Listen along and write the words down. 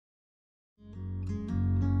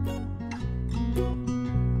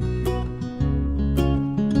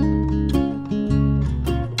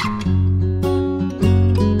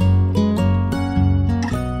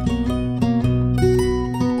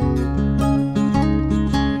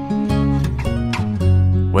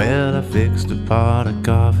Well, I fixed a pot of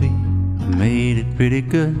coffee, I made it pretty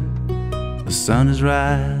good. The sun is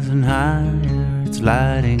rising higher, it's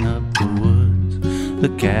lighting up the woods. The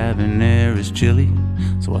cabin air is chilly,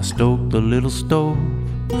 so I stoke the little stove.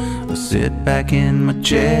 I sit back in my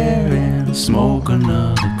chair and smoke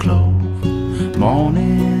another clove.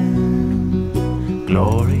 Morning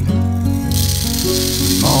glory,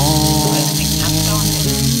 morning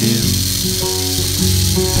dew,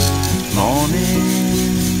 morning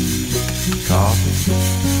coffee,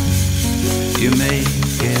 you make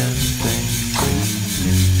everything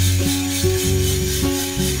new.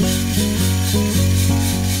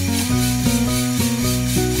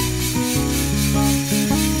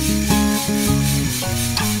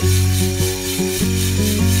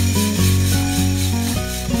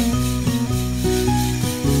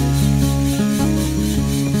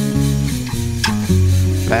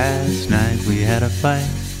 Last night we had a fight,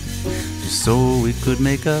 just so we could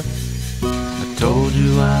make up. I told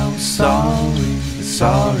you I was sorry, but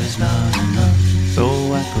sorry's not enough.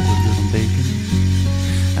 So I cooked a little bacon,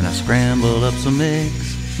 and I scrambled up some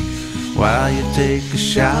eggs, while you take a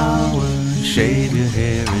shower and shave your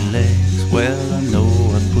hairy legs. Well, I know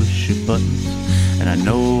I push your buttons, and I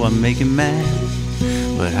know I make you mad,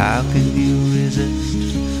 but how can you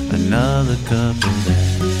resist another cup of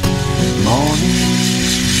that morning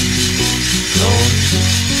glory,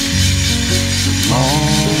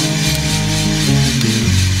 morning dew,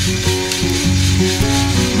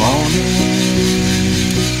 morning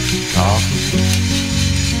coffee,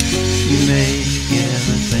 you make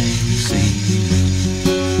everything seem new.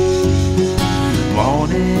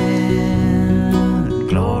 Morning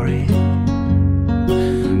glory,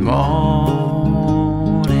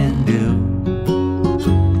 morning dew,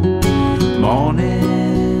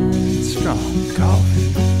 morning strong coffee,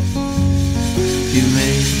 you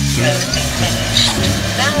make everything seem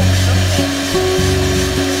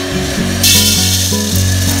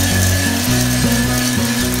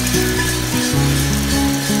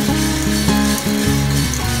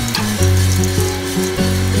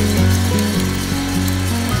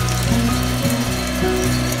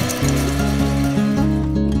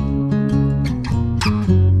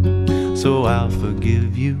So I'll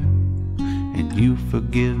forgive you, and you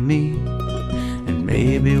forgive me, and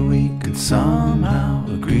maybe we can somehow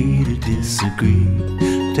agree to disagree.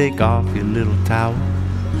 Take off your little towel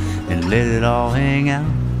and let it all hang out,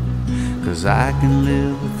 'cause I can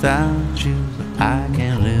live without you, but I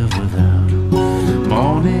can't live without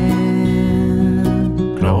morning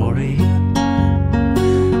glory,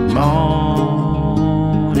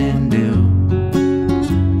 morning dew,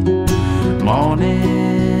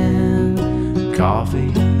 morning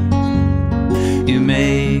coffee, you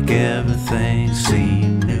make everything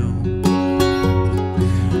seem